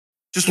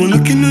Just when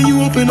looking at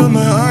you open up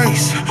my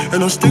eyes,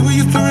 and I'll stay with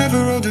you forever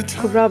all the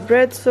time. كبرى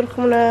بريد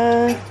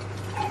سرخمنا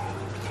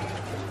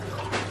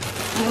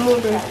مو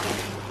بريد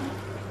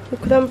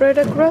وكدام بريد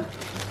كبرى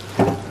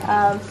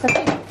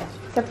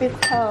سفيد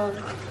خال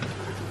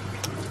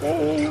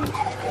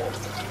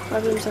ما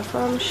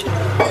بنزفهمش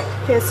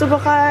اوكي صبح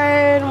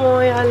خير مو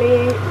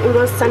يعني it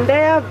was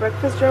Sunday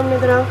breakfast journey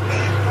درا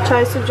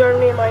chai soup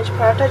journey my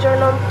paratha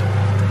journey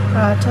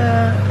paratha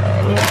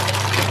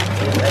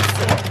and let's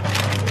see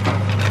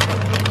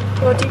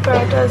roti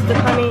paratha is the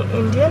funny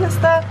Indian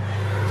style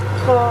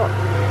خو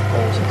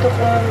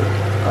تخم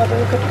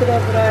آدم کت کده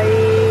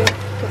برای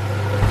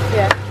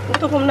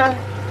تخم نه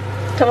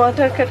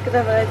टमाटर cut के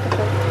दबाए तो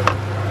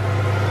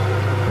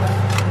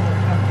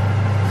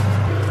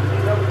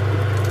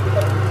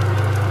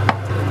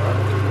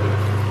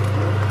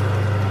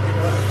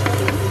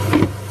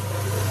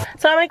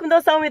سلام علیکم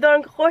دوستان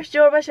امیدوارم که خوش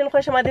جور باشین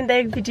خوش آمدین در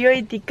یک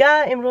ویدیوی دیگه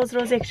امروز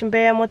روز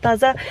یکشنبه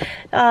متازه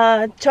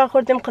چا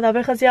خوردیم خدا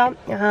بخزیا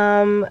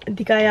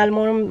دیگه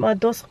الان ما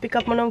دوست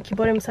پیکاپ منم که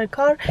بریم سر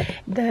کار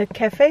در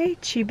کافه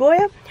چیبو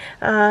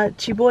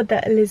چیبو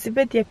در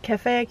الیزابت یک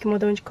کافه که ما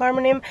اونجا کار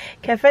منیم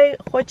کافه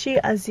خودی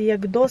از یک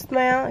دوست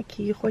ما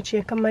که خودی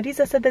یکم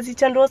مریض است دزی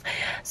چند روز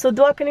سو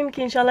دعا کنیم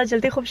که انشالله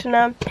جلدی خوب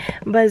شنه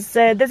بس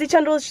دزی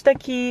چند روز شده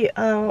که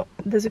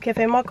دزو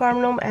کافه ما کار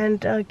منم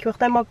and که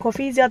وقتی ما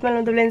کافی زیاد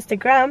منم در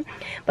اینستاگرام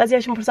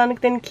بعضیاشون پرسان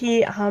کردن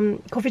که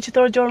کافی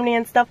چطور جور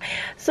می‌کنی and stuff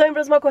so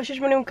امروز ما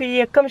کوشش می‌کنیم که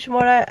یکم شما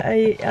را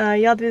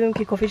یاد بدیم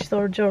که کافی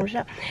چطور جور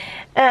میشه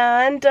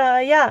and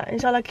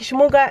انشالله که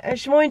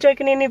شما انجوی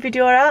کنین این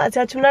ویدیو را از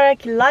یادتون نره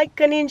که لایک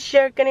کنین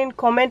شیر کنین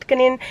کامنت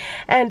کنین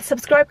and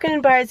سابسکرایب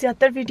کنین برای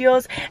زیادتر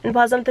ویدیوز and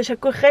بازم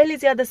تشکر خیلی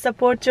زیاد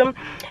سپورتتون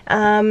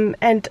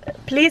and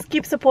please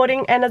keep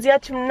supporting and از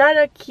یادتون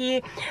نره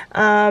که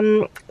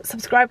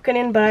سابسکرایب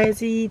کنین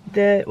برای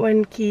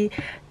when که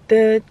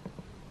the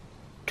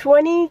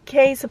 20k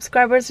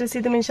subscribers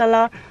رسیدم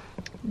انشالله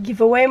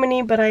giveaway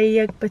منی برای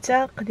یک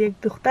بچه قد یک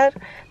دختر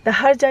در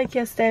هر جایی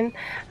که هستن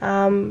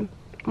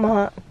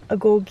ما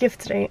اگو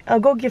gift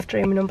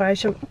ری منم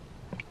برایشم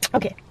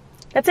okay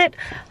that's it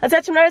از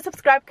یادتون نره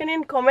سابسکرایب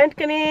کنین کامنت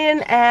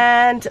کنین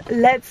and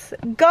let's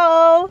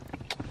go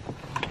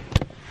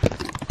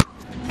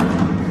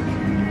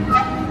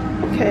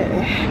okay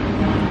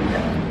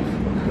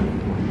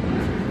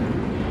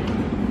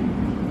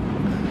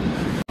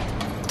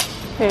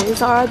Okay,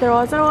 Zara,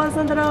 दरवाजा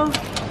अंदर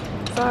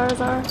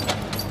Zara.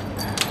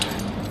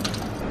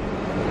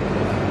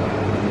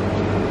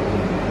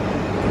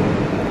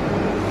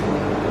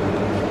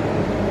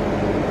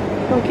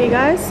 Okay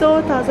guys,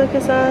 so taza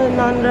kesa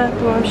nan ra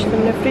tamam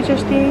shidam ne fridge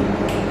ashti.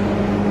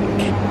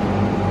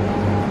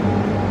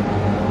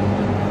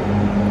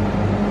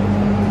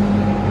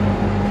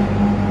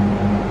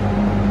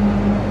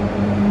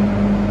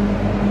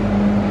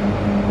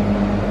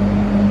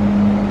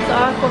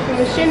 Zara coffee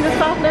machine the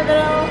start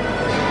nedara.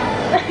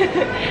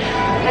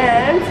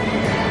 and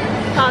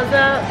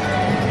taza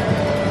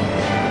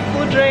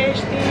food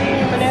range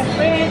the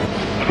fridge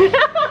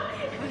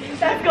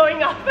that's going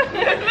up I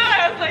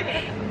was like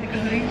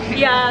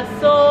yeah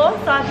so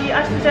saati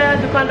ashta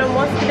dukan ra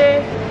most today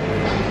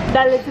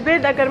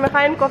Elizabeth agar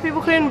mekhain coffee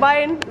bukhin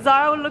buying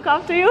Zara will look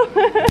after you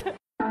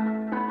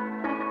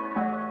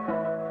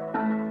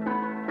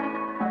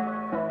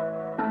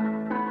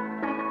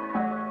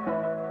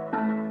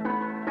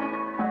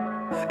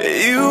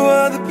You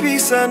are the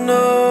peace I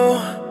know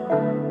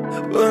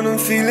when I'm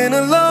feeling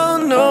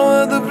alone. No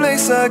other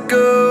place I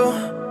go.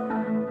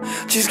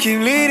 Just keep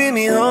leading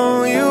me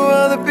home. You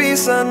are the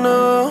peace I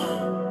know,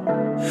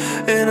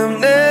 and I'm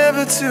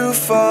never too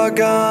far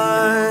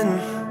gone.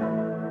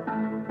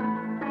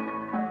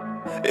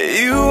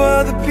 You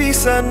are the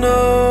peace I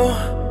know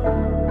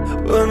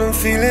when I'm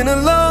feeling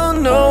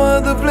alone. No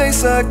other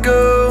place I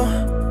go.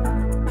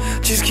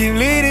 Just keep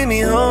leading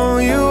me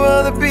home. You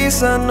are the peace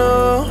I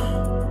know,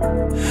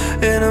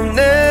 and I'm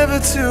never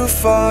too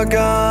far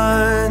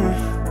gone.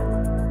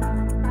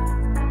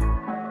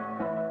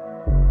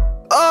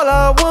 All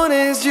I want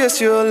is just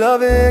your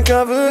loving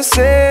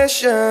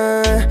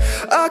conversation.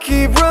 I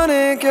keep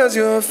running cause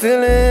you're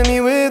filling me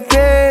with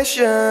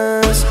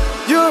patience.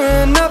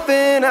 You're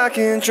nothing I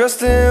can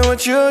trust in what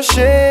you're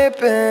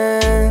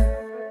shaping.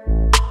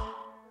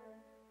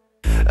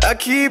 I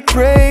keep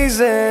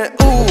praising,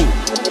 ooh,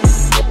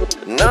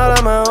 not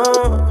on my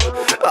own.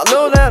 I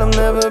know that I'll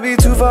never be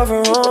too far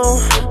from home.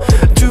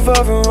 Too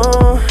far from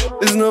home.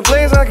 There's no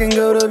place I can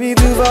go to be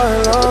too far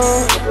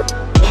alone.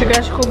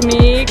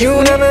 You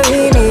never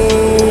leave me.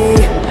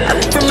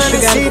 From the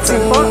city.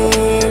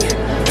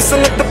 It's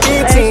like the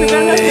beating.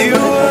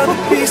 You are the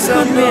peace I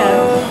know.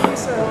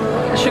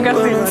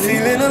 When I'm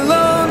feeling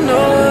alone, no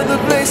other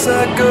place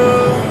I go.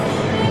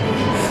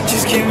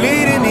 Just keep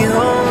leading me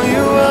home.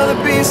 You are the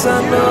peace I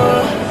know,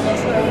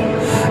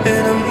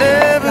 and I'm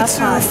never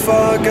too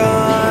far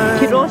gone.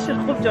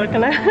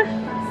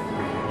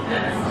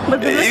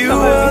 You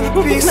are the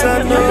peace I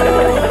know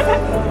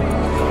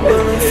When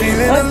I'm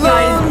feeling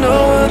alone, no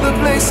other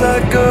place I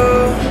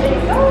go.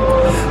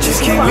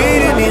 Just keep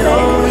leading me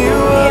home, you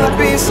are the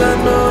peace I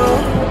know.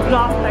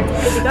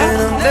 And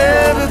I'm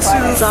never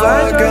too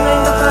far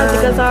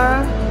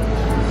gone.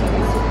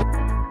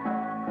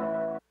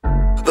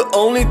 The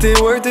only thing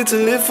worth it to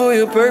live for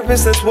your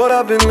purpose, that's what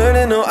I've been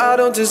learning. No, I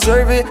don't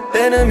deserve it.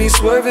 Enemies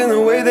swerving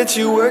the way that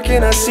you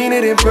working. I seen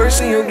it in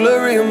person, your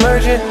glory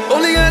emerging.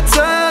 Only got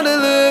time to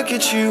look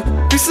at you.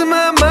 Peace of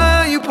my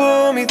mind, you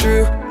pull me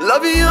through.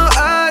 Love in your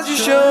eyes, you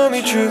show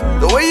me truth.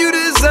 The way you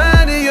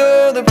designed it,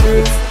 you're the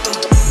proof.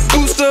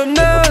 Boost up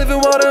now,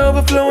 living water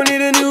overflowing,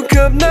 need a new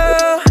cup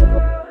now.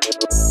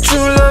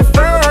 True love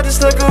found, I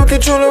just let go,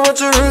 control and watch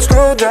your roots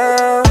grow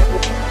down.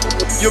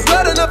 You're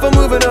bad enough, I'm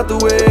moving out the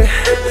way.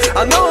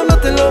 I know I'm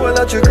nothing low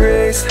without your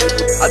grace.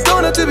 I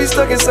don't have to be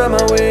stuck inside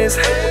my ways.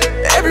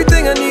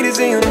 Everything I need is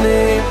in your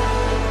name.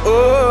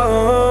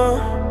 Oh,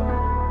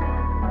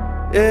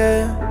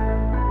 yeah.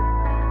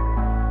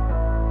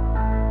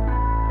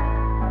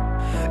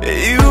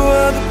 You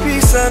are the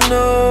peace I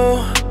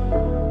know.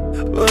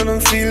 When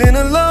I'm feeling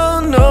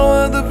alone, no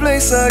other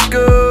place I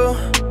go.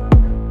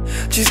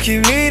 Just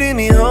keep leading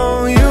me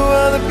home, you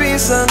are the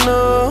peace I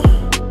know.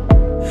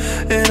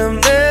 And I'm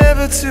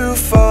never too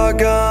far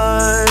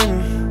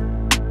gone.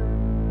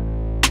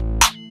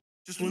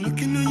 Just one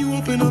looking at you,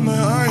 open up my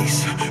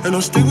eyes, and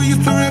I'll stay with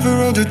you forever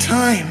all the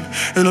time.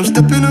 And I'm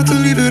stepping out to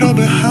leave it all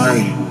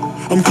behind.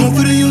 I'm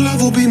confident your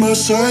love will be my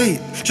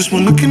sight. Just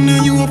one looking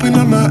at you, open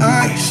up my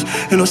eyes,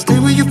 and I'll stay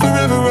with you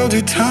forever all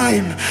the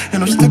time.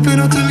 And I'm stepping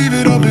out to leave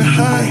it all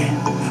behind.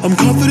 I'm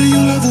confident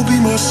your love will be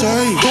my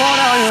sight. Hold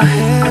out your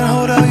hand,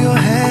 hold out your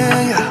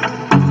hand,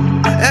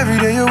 yeah. Every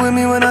day you're with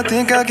me when I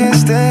think I can't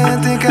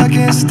stand,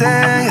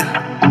 yeah.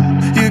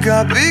 You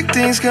got big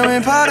things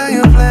coming, part of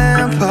your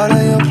plan,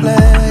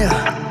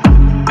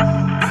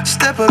 yeah.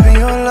 Step up in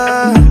your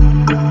love,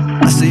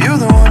 I say you're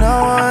the one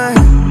I want.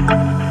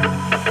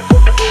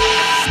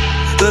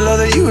 The love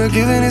that you were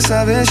giving is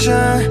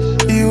salvation.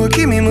 You will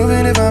keep me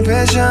moving if I'm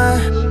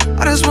patient.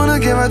 I just wanna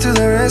get right to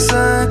the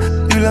racing.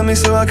 You love me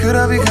so I could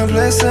have be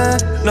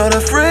complacent. Not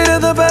afraid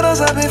of the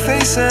battles I've been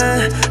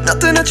facing.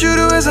 Nothing that you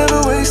do is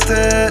ever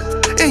wasted.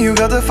 And you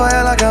got the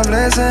fire like I'm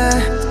blazing.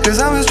 Cause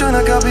I was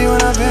tryna copy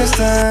when I faced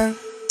it.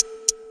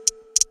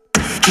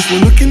 Just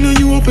one looking at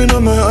you, open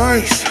up my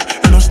eyes,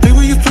 and I'll stay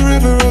with you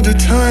forever all the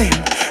time.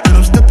 And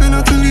I'm stepping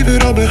out to leave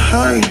it all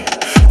behind.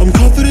 I'm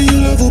confident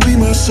your love will be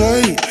my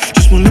sight.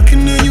 Just one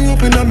looking at you,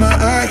 open up my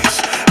eyes,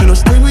 and I'll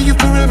stay with you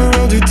forever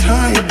all the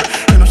time.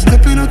 And I'm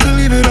stepping out to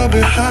leave it all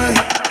behind.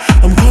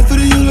 I'm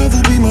confident your love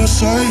will be my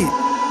sight.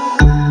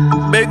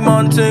 Big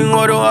mountain,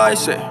 what do I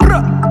say?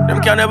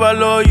 Them can never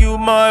love you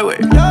my way.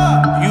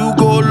 You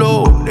go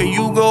low, then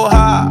you go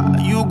high.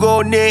 You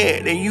go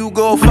near, then you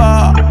go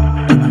far.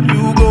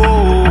 You go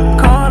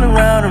calling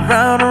around,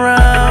 around,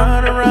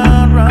 around,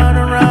 around, round,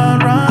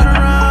 around, round,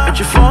 around. But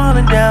you're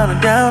falling down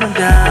and down and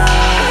down.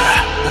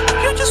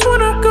 You just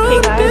wanna go.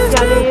 Hey guys,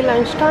 yeah,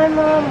 lunchtime.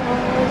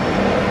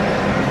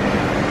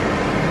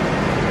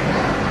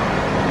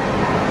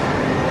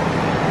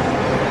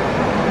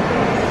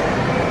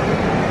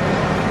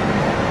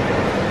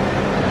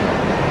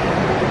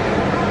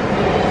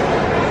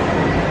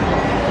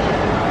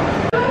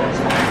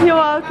 You're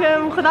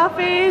welcome.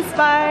 Khudafiz.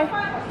 Bye.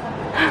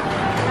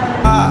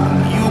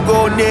 You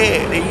go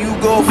near, then you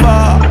go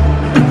far.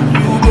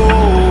 You go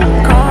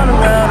calling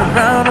around,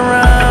 around,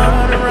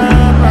 around,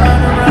 around,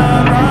 around,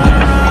 around,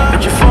 around.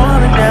 But you're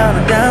falling down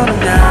and down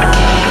and down.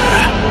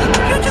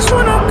 You just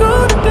wanna go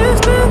the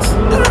distance.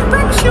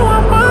 Promise you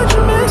how much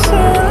you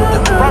missing.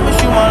 Promise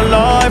you my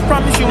life,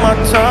 promise you my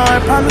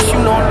time, promise you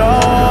no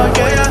lie,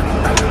 yeah.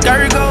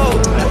 Carry go,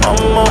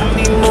 I'm on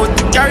me more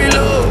to carry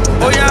low,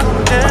 oh yeah,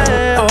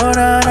 yeah. Oh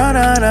na na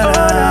na na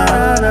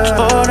na na,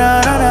 oh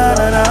na na na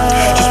na na.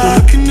 Just one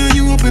looking at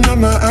you, open up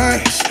my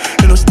eyes,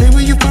 and I'll stay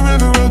with you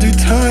forever all the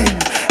time.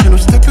 And I'm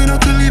stepping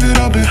out to leave it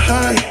all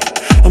behind.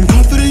 I'm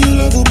confident your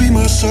love will be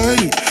my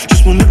sight.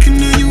 Just one looking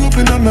at you,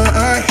 open up my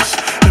eyes,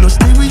 and I'll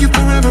stay with you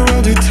forever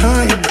all the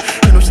time.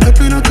 And I'm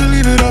stepping out to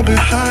leave it all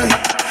behind.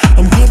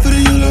 I'm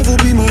confident your love will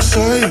be my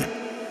sight.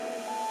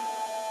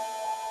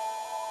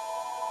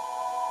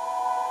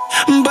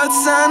 But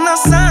sana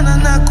sana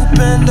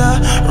nakupenda.